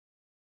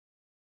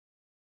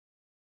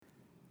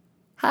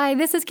Hi,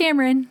 this is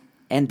Cameron.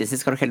 And this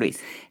is Jorge Luis.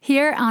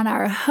 Here on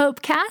our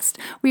Hopecast,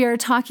 we are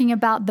talking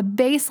about the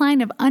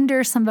baseline of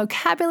under some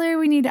vocabulary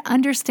we need to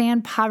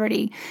understand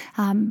poverty,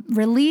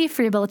 relief,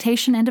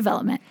 rehabilitation, and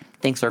development.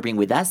 Thanks for being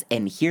with us,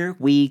 and here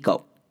we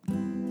go.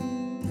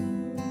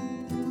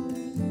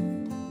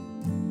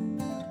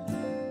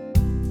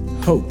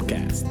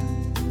 Hopecast.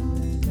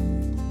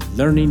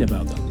 Learning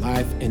about the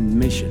life and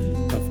mission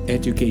of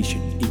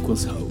education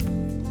equals hope.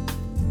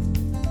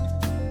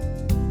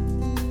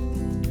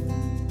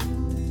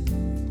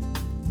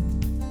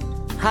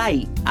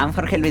 Hi, I'm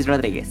Jorge Luis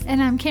Rodriguez. And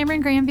I'm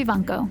Cameron Graham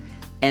Vivanco.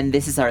 And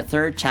this is our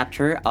third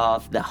chapter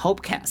of the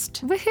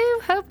Hopecast.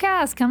 Woohoo!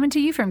 Hopecast, coming to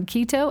you from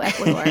Quito,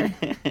 Ecuador.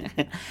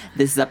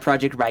 This is a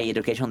project by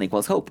Education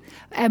Equals Hope.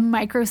 A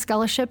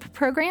micro-scholarship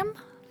program.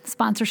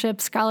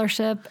 Sponsorship,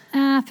 scholarship,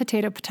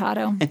 potato.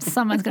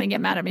 Someone's going to get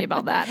mad at me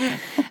about that.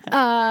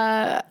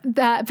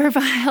 That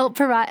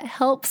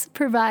helps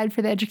provide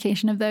for the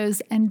education of those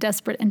in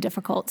desperate and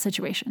difficult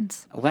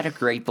situations. What a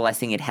great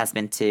blessing it has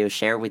been to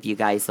share with you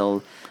guys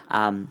all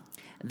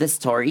the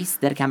stories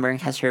that Cameron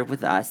has shared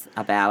with us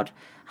about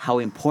how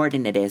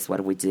important it is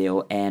what we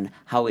do and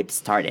how it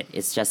started.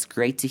 It's just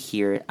great to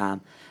hear.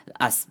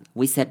 As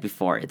we said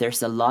before,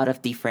 there's a lot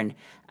of different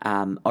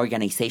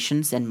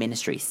organizations and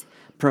ministries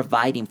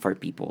providing for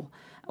people.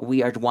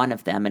 We are one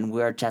of them, and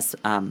we are just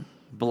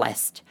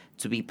blessed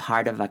to be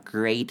part of a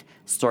great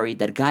story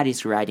that God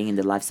is writing in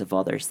the lives of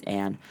others.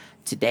 And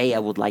today I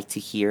would like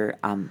to hear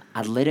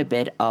a little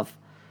bit of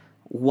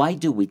why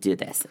do we do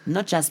this?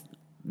 Not just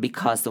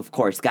because, of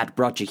course, God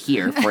brought you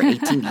here for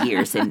 18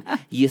 years and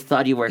you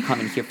thought you were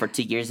coming here for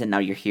 2 years and now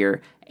you're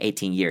here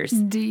 18 years.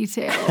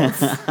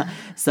 Details.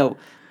 So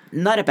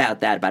not about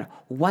that, but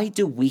why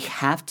do we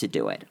have to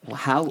do it?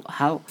 How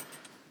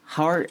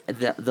are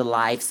the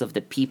lives of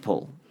the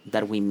people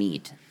that we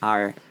meet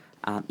are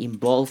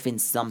involved in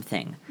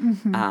something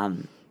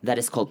that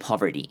is called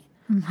poverty?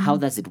 Mm-hmm. How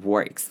does it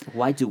work?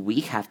 Why do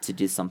we have to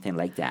do something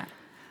like that?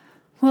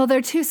 Well, there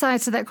are two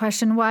sides to that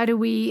question. Why do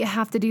we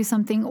have to do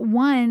something?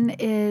 One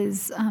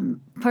is,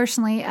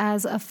 personally,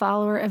 as a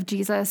follower of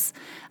Jesus,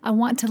 I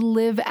want to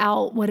live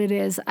out what it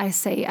is I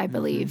say I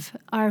believe.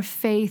 Mm-hmm. Our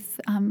faith,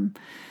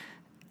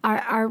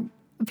 our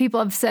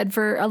people have said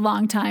for a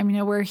long time,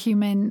 we're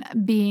human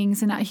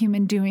beings and not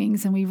human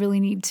doings, and we really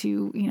need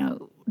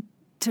to,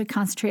 to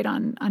concentrate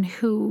on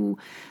who,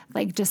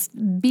 like just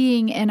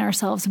being in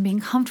ourselves and being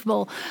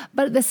comfortable.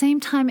 But at the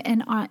same time,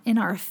 in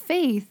our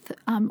faith,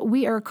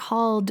 we are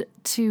called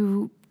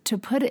to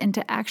put it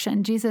into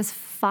action. Jesus'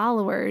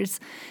 followers,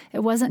 it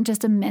wasn't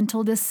just a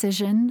mental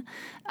decision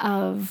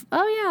of,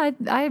 oh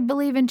yeah, I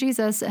believe in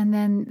Jesus, and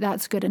then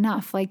that's good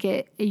enough. Like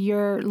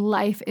your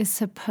life is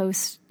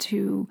supposed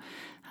to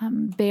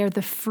bear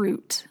the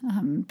fruit.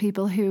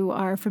 People who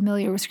are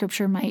familiar with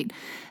Scripture might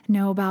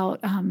know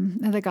about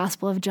the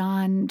Gospel of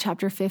John,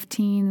 chapter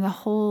 15. The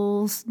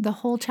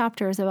whole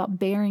chapter is about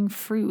bearing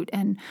fruit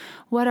and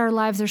what our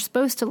lives are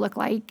supposed to look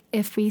like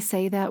if we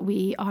say that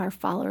we are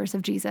followers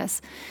of Jesus.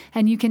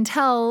 And you can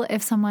tell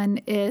if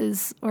someone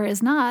is or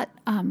is not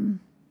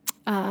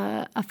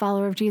a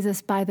follower of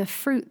Jesus by the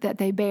fruit that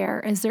they bear.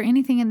 Is there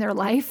anything in their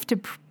life to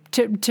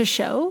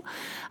show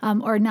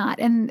or not?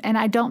 And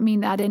I don't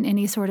mean that in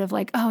any sort of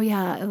like, oh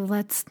yeah,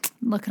 let's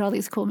look at all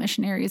these cool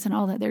missionaries and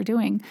all that they're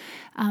doing.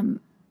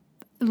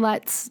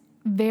 Let's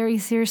very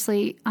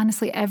seriously,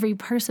 honestly, every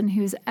person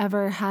who's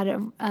ever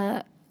had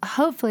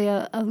hopefully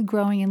a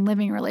growing and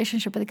living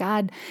relationship with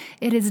God,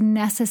 it is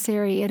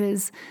necessary.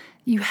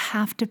 You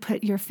have to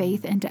put your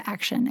faith into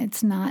action.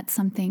 It's not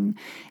something,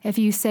 if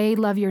you say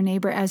love your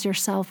neighbor as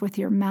yourself with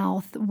your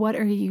mouth, what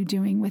are you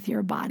doing with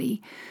your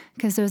body?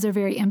 Because those are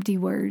very empty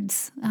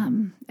words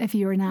if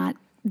you are not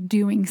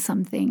doing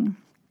something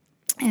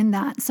in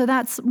that. So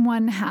that's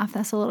one half.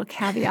 That's a little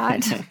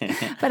caveat.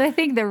 But I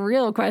think the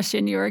real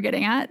question you were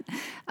getting at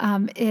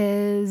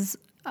is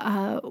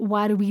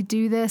why do we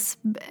do this?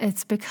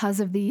 It's because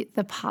of the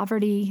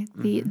poverty,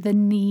 the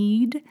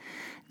need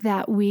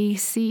that we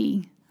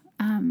see.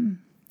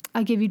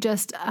 I'll give you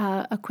just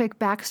a quick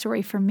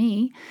backstory for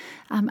me.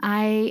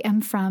 I am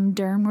from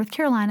Durham, North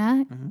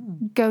Carolina.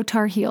 Mm-hmm. Go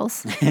Tar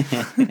Heels.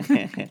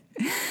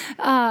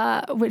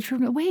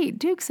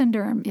 Duke's in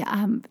Durham. Yeah,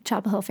 I'm a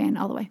Chapel Hill fan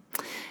all the way.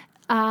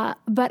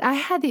 But I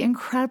had the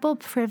incredible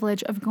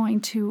privilege of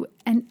going to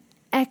an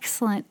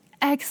excellent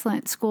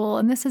school.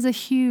 And this is a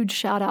huge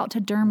shout out to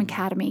Durham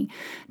Academy.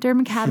 Durham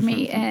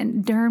Academy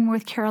in Durham,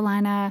 North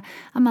Carolina.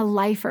 I'm a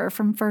lifer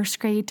from first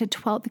grade to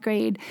 12th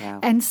grade.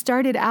 Wow. And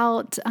started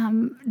out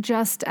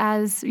just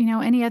as,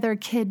 any other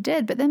kid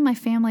did. But then my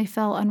family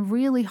fell on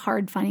really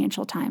hard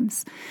financial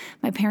times.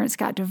 My parents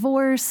got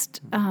divorced.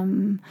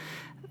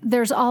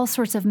 There's all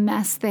sorts of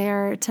mess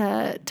there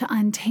to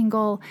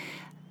untangle.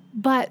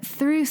 But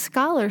through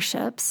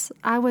scholarships,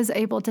 I was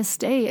able to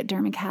stay at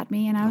Durham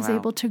Academy, and I was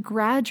able to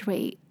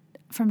graduate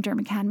from Durham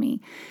Academy.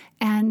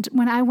 And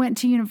when I went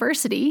to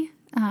university,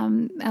 a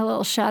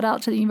little shout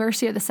out to the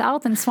University of the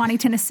South in Swanee,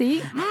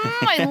 Tennessee.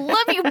 I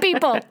love you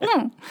people.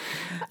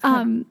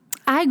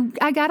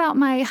 I got out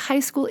my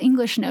high school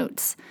English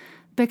notes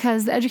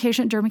because the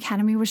education at Durham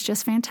Academy was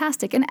just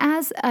fantastic. And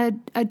as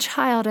a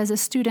child, as a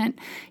student,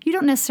 you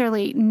don't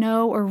necessarily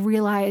know or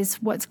realize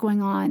what's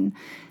going on.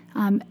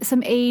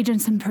 Some age and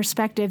some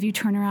perspective, you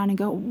turn around and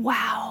go,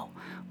 wow,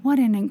 what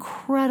an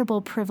incredible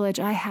privilege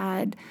I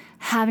had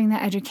having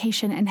that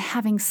education and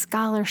having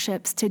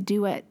scholarships to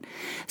do it.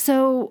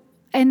 So,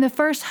 and the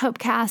first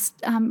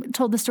Hopecast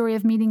told the story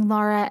of meeting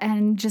Laura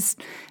and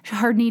just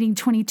her needing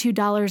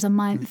 $22 a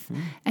month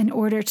in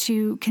order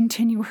to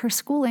continue her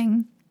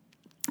schooling,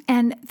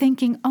 and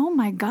thinking, oh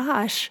my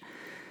gosh,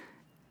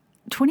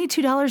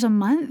 $22 a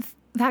month?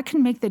 That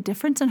can make the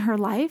difference in her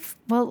life?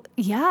 Well,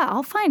 yeah,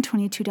 I'll find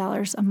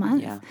 $22 a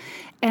month. Yeah.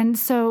 And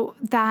so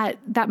that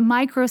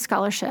micro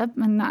scholarship,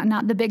 and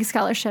not the big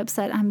scholarships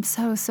that I'm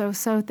so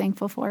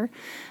thankful for,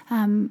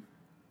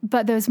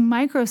 but those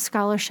micro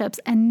scholarships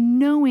and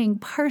knowing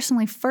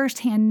personally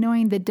firsthand,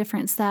 knowing the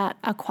difference that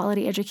a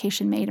quality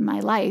education made in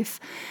my life.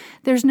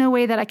 There's no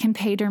way that I can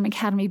pay Durham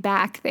Academy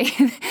back.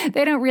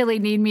 They don't really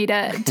need me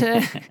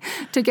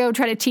to go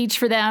try to teach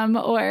for them,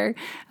 or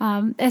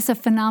it's a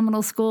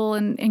phenomenal school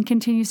and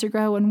continues to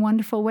grow in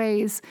wonderful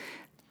ways.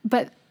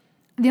 But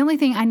the only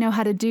thing I know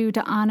how to do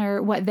to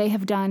honor what they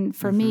have done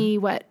for me,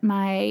 what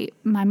my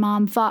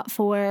mom fought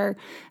for,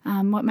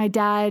 what my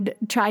dad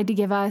tried to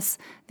give us,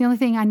 the only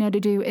thing I know to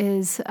do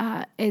is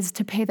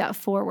to pay that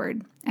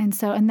forward. And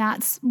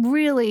that's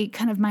really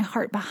kind of my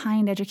heart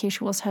behind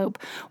Education Equals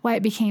Hope, why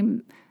it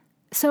became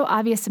so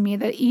obvious to me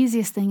the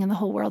easiest thing in the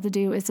whole world to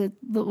do is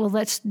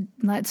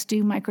let's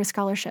do micro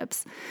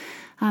scholarships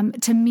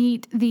to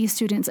meet these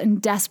students in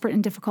desperate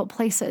and difficult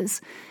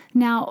places.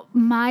 Now,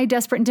 my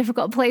desperate and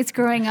difficult place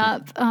growing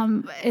up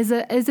is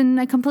in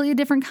a completely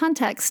different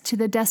context to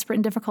the desperate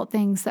and difficult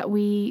things that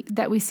we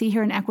see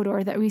here in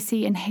Ecuador, that we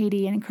see in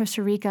Haiti and in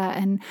Costa Rica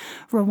and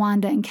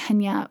Rwanda and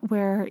Kenya,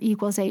 where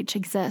Equals H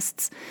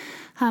exists.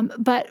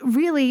 But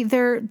really,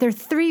 there are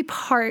three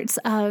parts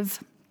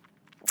of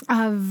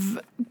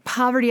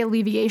poverty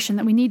alleviation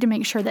that we need to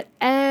make sure that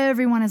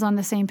everyone is on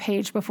the same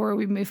page before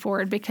we move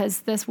forward,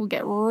 because this will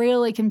get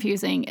really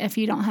confusing if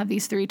you don't have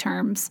these three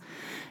terms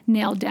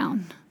nailed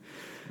down.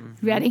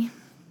 Ready?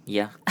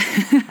 Yeah,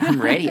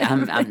 I'm ready.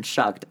 I'm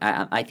shocked.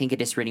 I think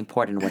it is really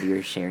important what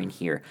you're sharing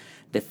here.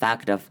 The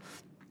fact of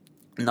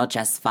not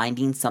just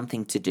finding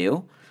something to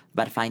do,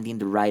 but finding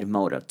the right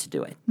motive to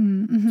do it,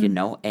 you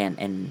know?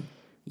 And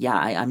yeah,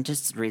 I'm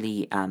just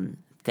really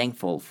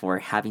thankful for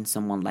having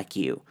someone like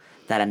you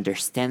that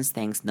understands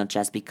things not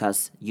just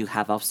because you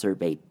have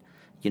observed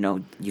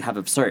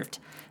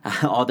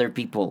other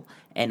people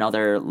and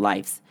other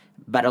lives,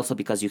 but also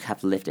because you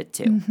have lived it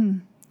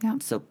too. Yeah.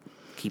 So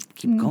keep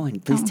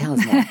going. Please tell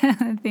us more.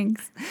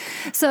 Thanks.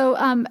 So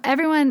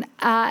everyone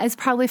is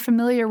probably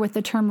familiar with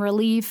the term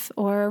relief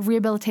or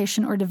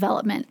rehabilitation or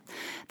development.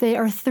 They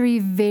are three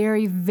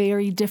very,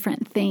 very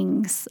different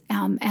things.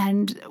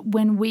 And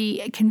when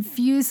we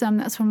confuse them,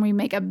 that's when we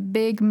make a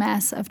big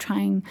mess of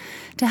trying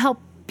to help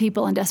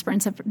people in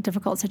desperate and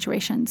difficult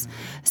situations.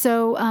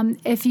 So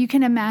if you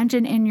can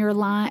imagine in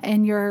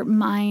your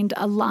mind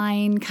a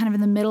line kind of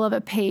in the middle of a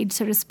page,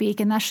 so to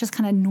speak, and that's just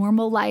kind of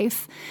normal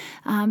life.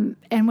 And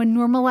when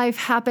normal life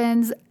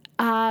happens,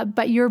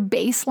 but your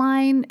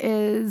baseline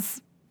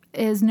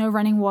is no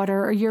running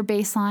water, or your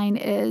baseline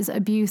is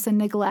abuse and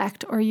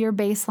neglect, or your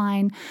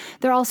baseline,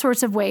 there are all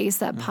sorts of ways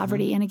that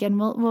poverty, and again,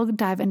 we'll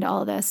dive into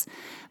all of this,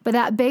 but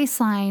that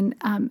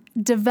baseline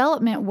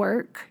development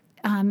work,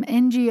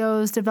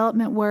 NGOs,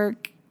 development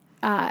work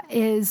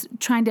is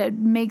trying to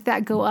make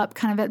that go up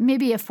kind of at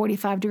maybe a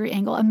 45-degree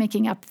angle. I'm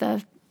making up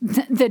the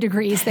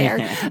degrees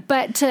there,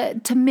 but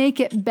to make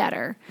it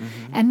better.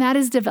 And that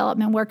is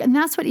development work. And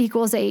that's what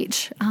Equals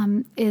H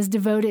is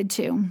devoted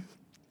to.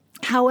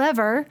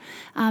 However,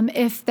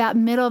 if that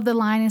middle of the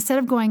line, instead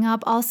of going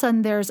up, all of a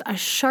sudden there's a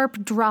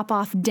sharp drop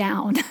off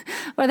down,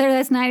 whether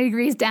that's 90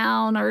 degrees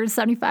down or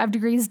 75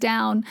 degrees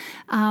down,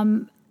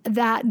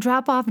 that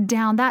drop off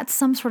down, that's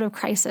some sort of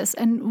crisis.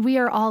 And we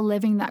are all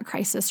living that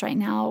crisis right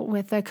now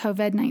with the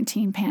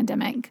COVID-19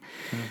 pandemic.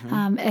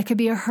 It could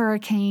be a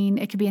hurricane.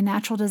 It could be a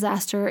natural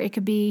disaster. It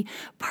could be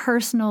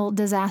personal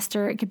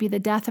disaster. It could be the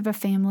death of a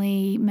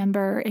family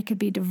member. It could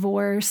be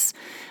divorce,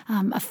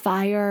 a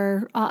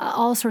fire,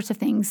 all sorts of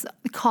things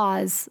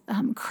cause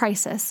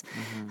crisis.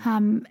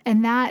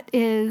 And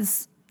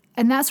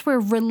that's where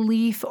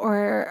relief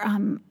or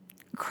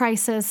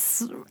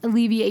crisis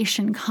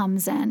alleviation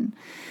comes in.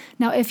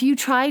 Now, if you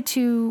try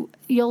to,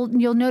 you'll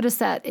notice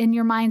that in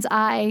your mind's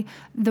eye,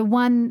 the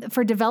one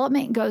for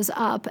development goes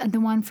up and the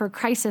one for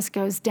crisis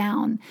goes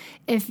down.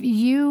 If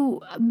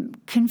you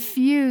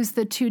confuse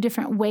the two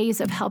different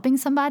ways of helping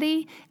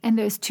somebody and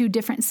those two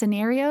different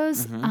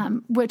scenarios,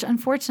 which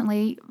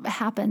unfortunately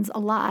happens a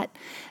lot,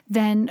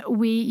 then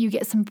you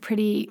get some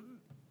pretty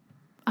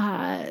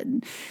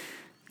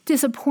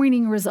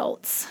disappointing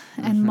results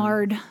and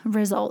marred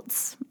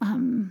results.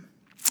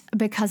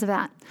 because of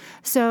that.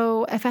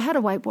 So if I had a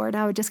whiteboard,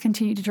 I would just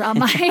continue to draw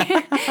my,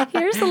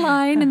 here's the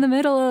line in the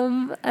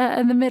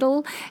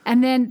middle,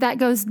 and then that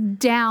goes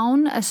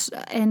down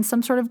in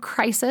some sort of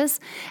crisis,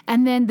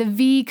 and then the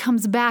V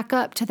comes back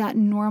up to that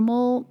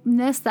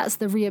normalness. That's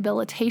the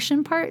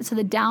rehabilitation part. So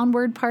the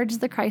downward part is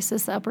the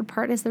crisis, the upward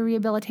part is the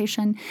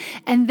rehabilitation.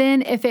 And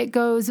then if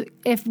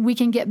we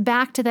can get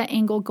back to that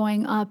angle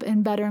going up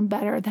and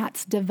better,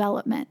 that's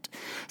development.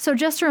 So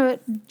just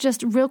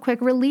real quick,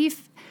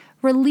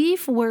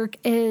 Relief work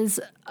is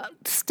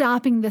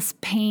stopping this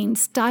pain,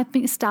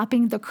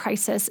 stopping the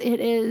crisis.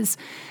 It is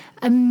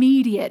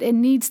immediate. It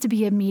needs to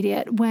be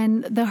immediate.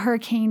 When the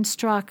hurricane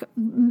struck,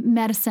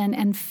 medicine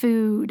and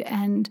food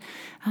and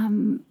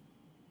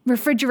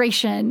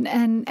refrigeration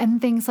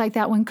and things like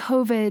that. When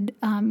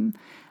COVID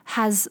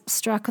has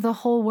struck the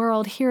whole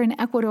world here in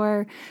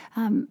Ecuador,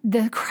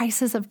 the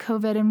crisis of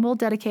COVID, and we'll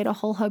dedicate a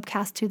whole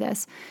Hopecast to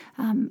this,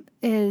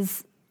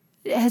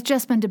 has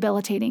just been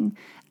debilitating,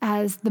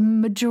 as the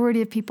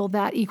majority of people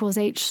that Equals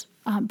H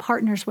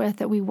partners with,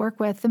 that we work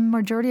with, the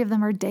majority of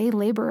them are day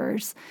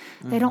laborers.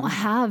 They don't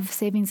have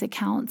savings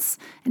accounts.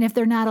 And if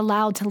they're not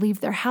allowed to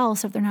leave their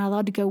house, if they're not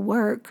allowed to go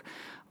work,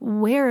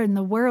 where in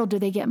the world do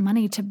they get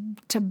money to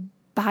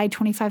buy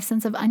 25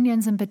 cents of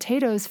onions and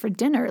potatoes for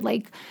dinner?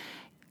 Like,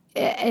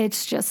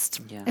 it's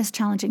just, it's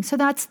challenging. So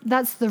that's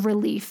the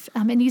relief.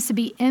 It needs to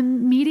be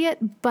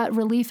immediate, but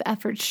relief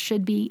efforts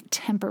should be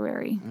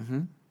temporary.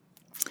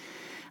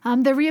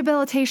 The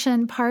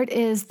rehabilitation part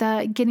is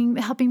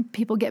helping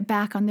people get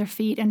back on their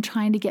feet and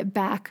trying to get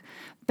back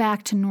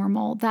to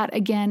normal. That,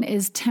 again,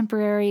 is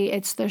temporary.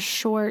 It's the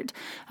short.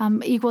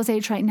 Equals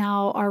H right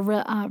now, our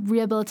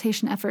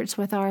rehabilitation efforts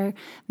with our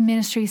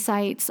ministry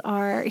sites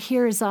are,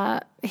 here's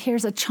a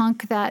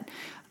chunk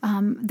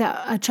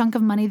a chunk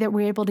of money that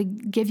we're able to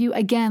give you.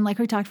 Again, like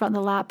we talked about in the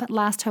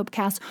last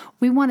Hopecast,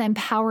 we want to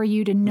empower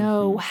you to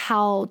know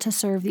how to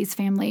serve these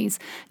families.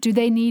 Do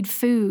they need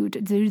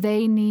food? Do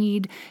they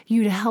need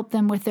you to help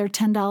them with their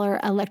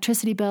 $10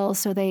 electricity bill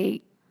so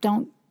they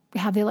don't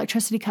have the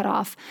electricity cut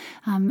off?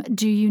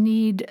 Do you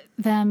need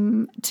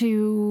them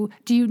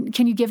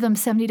can you give them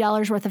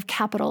 $70 worth of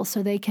capital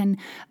so they can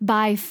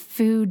buy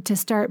food to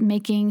start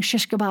making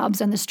shish kebabs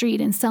on the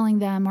street and selling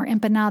them, or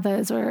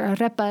empanadas or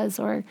arepas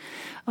or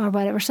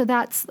whatever? So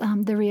that's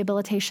the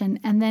rehabilitation.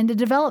 And then the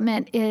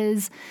development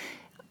is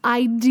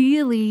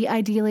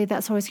ideally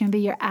that's always going to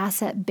be your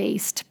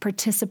asset-based,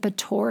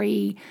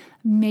 participatory,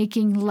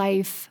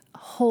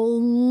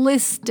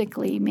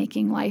 holistically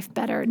making life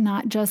better,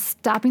 not just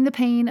stopping the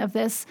pain of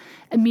this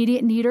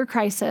immediate need or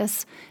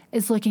crisis,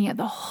 is looking at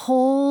the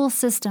whole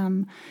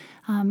system.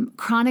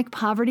 Chronic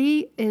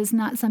poverty is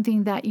not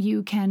something that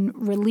you can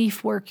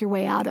relief work your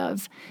way out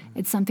of.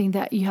 It's something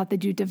that you have to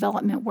do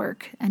development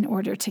work in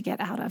order to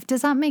get out of.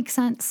 Does that make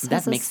sense?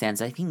 That makes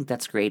sense. I think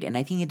that's great. And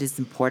I think it is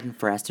important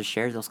for us to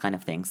share those kind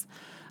of things,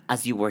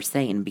 as you were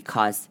saying,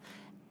 because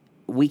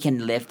we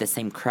can live the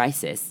same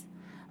crisis,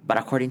 but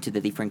according to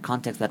the different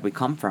context that we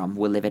come from,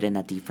 we live it in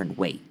a different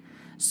way.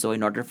 So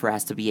in order for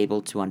us to be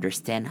able to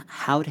understand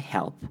how to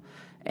help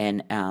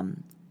and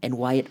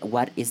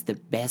what is the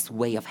best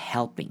way of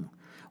helping,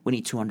 we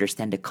need to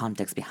understand the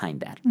context behind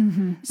that.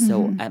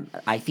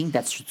 I think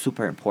that's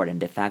super important,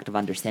 the fact of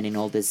understanding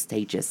all these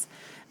stages,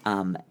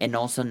 and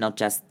also not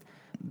just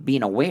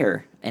being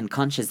aware and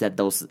conscious that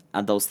those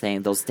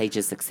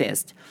stages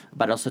exist,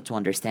 but also to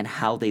understand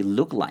how they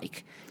look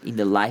like in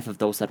the life of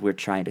those that we're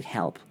trying to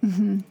help.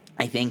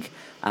 I think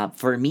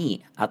for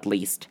me, at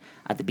least,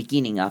 at the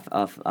beginning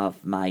of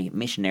my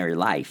missionary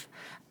life,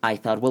 I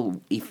thought,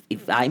 well, if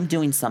I'm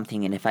doing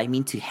something and if I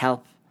mean to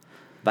help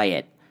by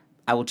it,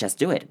 I will just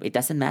do it. It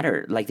doesn't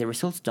matter. Like, the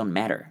results don't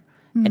matter.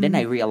 And then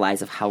I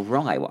realized of how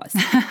wrong I was,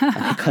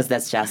 because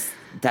that's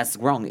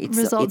wrong.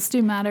 Results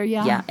do matter,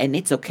 yeah. Yeah, and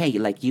it's okay.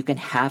 Like, you can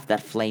have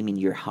that flame in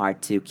your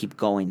heart to keep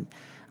going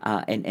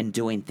and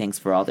doing things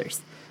for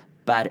others.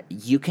 But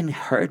you can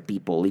hurt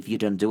people if you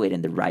don't do it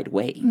in the right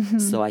way.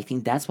 So I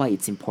think that's why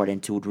it's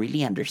important to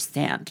really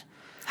understand.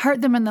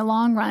 Hurt them in the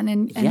long run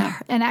and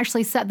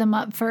actually set them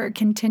up for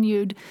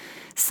continued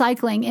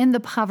cycling in the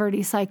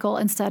poverty cycle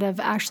instead of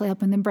actually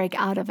helping them break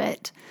out of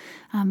it.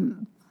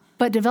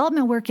 But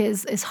development work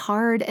is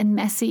hard and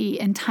messy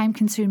and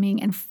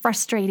time-consuming and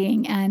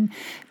frustrating, and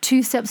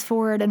 2 steps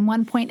forward and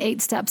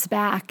 1.8 steps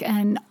back.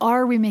 And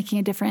are we making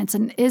a difference?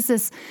 And is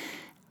this...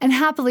 And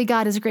happily,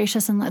 God is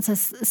gracious and lets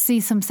us see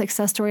some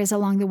success stories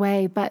along the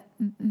way. But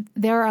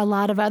there are a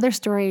lot of other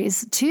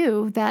stories,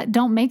 too, that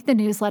don't make the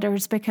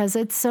newsletters because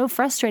it's so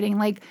frustrating.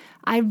 Like,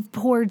 I've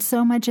poured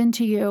so much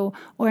into you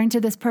or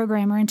into this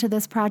program or into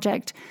this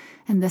project,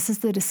 and this is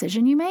the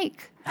decision you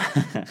make?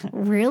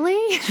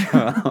 Really?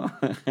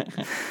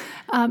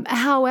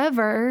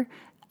 However,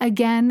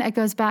 again, it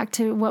goes back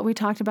to what we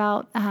talked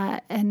about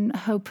in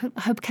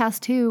Hopecast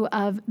 2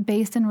 of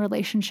based in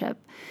relationship.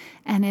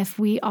 And if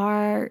we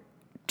are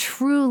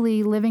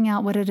truly living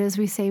out what it is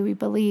we say we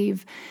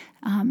believe,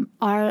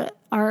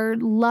 our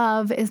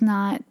love is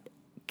not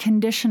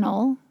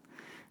conditional.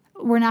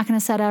 we're not going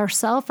to set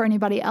ourselves or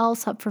anybody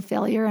else up for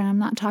failure. And I'm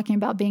not talking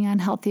about being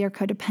unhealthy or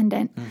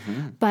codependent,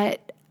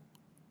 but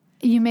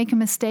you make a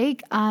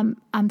mistake,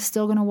 I'm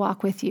still going to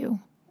walk with you.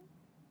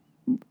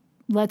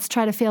 Let's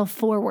try to fail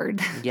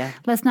forward. Yeah.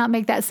 Let's not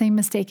make that same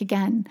mistake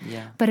again.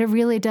 Yeah. But it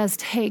really does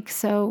take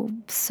so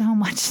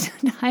much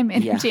time,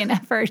 energy, and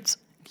effort.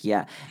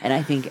 Yeah. And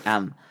I think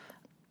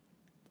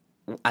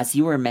as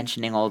you were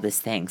mentioning all these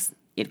things,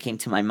 it came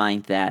to my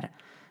mind that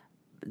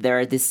there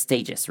are these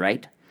stages,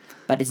 right?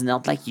 But it's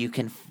not like you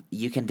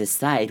can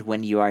decide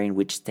when you are in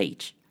which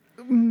stage.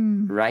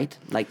 Right?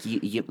 Like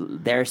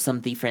there are some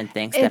different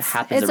things that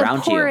happens around you.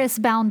 It's a porous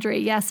boundary,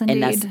 yes,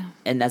 indeed.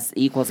 And as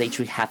Equals H,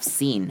 we have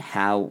seen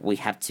how we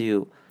have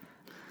to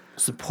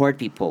support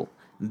people,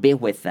 be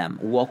with them,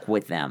 walk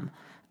with them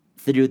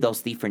through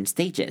those different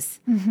stages.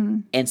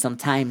 And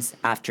sometimes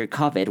after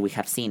COVID, we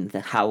have seen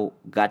that how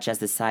God just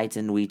decides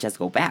and we just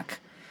go back.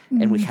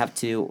 And we have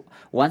to,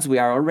 once we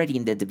are already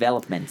in the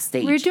development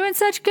stage. We're doing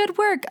such good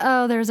work.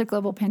 Oh, there's a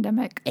global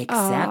pandemic.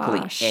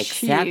 Exactly.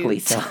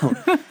 Shoot. So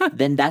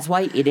then that's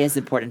why it is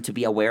important to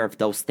be aware of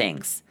those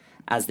things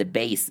as the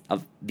base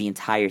of the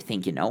entire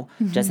thing,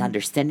 just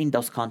understanding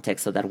those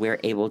contexts so that we're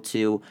able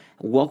to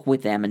walk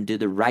with them and do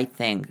the right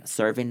thing,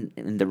 serving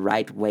in the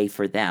right way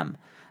for them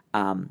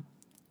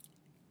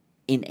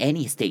in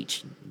any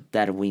stage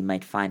that we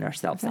might find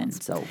ourselves in.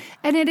 So,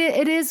 and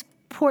it is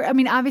poor. I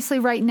mean, obviously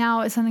right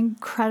now it's an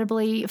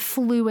incredibly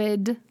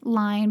fluid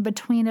line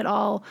between it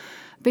all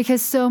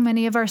because so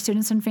many of our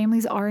students and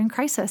families are in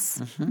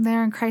crisis.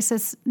 They're in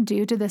crisis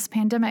due to this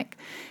pandemic.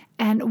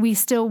 And we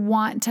still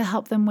want to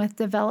help them with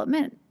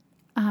development.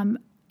 And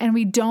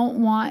we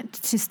don't want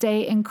to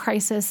stay in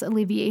crisis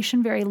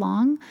alleviation very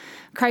long.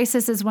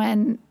 Crisis is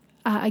when,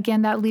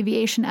 again, that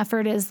alleviation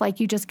effort is like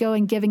you just go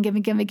and give and give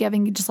and give and give.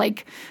 And you just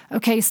like,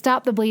 okay,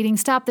 stop the bleeding,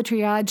 stop the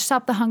triage,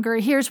 stop the hunger.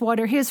 Here's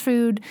water, here's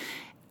food.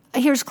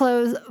 Here's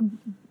clothes.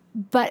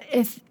 But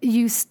if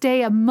you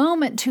stay a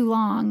moment too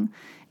long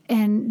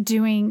in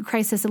doing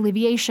crisis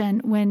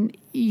alleviation when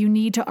you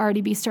need to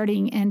already be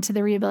starting into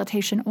the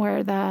rehabilitation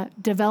or the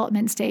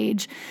development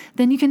stage,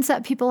 then you can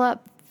set people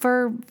up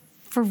for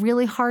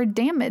really hard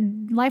damage,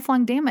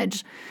 lifelong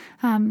damage.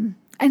 And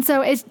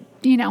so it's,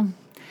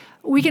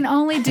 we can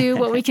only do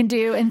what we can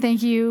do. And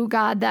thank you,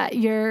 God, that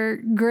your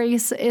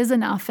grace is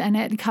enough and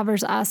it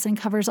covers us and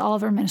covers all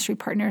of our ministry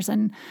partners.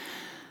 And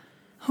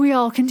we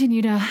all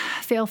continue to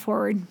fail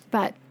forward,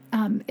 but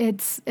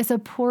it's a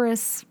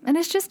porous and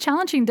it's just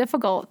challenging,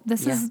 difficult.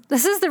 This is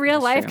the real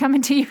That's life true.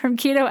 Coming to you from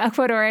Quito,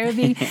 Ecuador.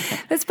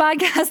 This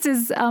podcast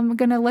is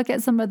going to look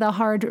at some of the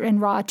hard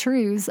and raw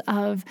truths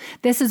of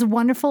this is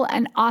wonderful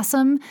and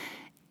awesome,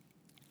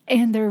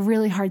 and there are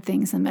really hard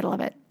things in the middle of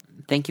it.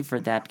 Thank you for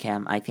that,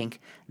 Cam. I think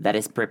that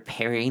is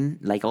preparing,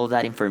 like all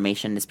that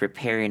information is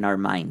preparing our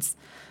minds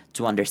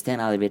to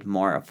understand a little bit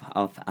more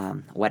of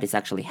what is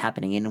actually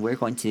happening. And we're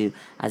going to,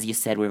 as you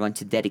said, we're going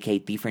to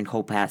dedicate different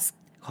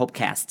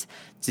Hopecast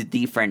to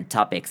different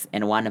topics.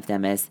 And one of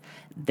them is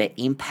the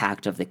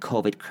impact of the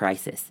COVID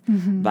crisis.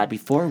 But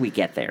before we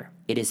get there,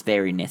 it is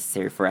very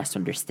necessary for us to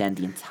understand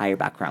the entire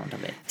background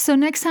of it. So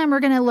next time we're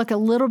going to look a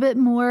little bit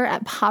more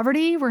at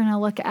poverty. We're going to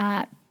look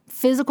at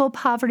physical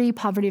poverty,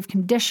 poverty of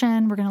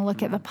condition. We're going to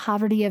look at the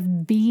poverty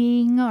of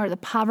being or the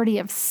poverty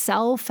of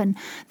self and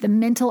the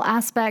mental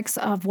aspects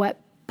of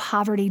what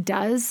poverty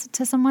does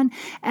to someone,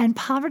 and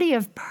poverty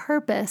of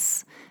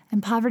purpose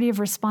and poverty of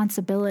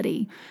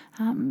responsibility.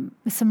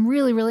 Some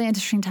really, really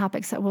interesting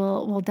topics that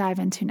we'll dive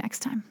into next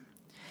time.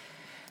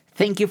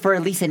 Thank you for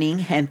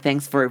listening, and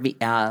thanks for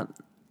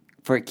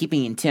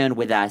keeping in tune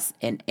with us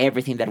and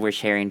everything that we're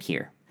sharing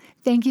here.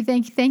 Thank you,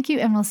 thank you, thank you,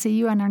 and we'll see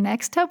you on our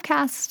next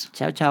Hopecast.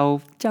 Ciao,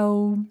 ciao.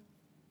 Ciao.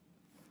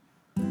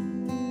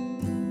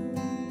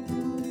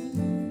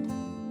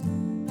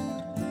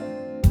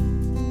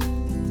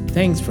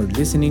 Thanks for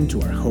listening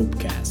to our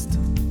Hopecast.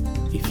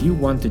 If you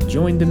want to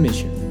join the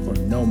mission or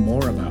know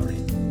more about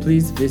it,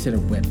 please visit our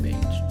webpage,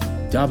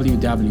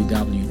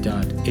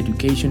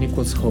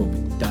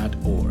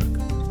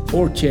 www.educationequalshope.org,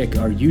 or check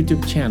our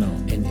YouTube channel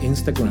and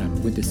Instagram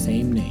with the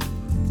same name.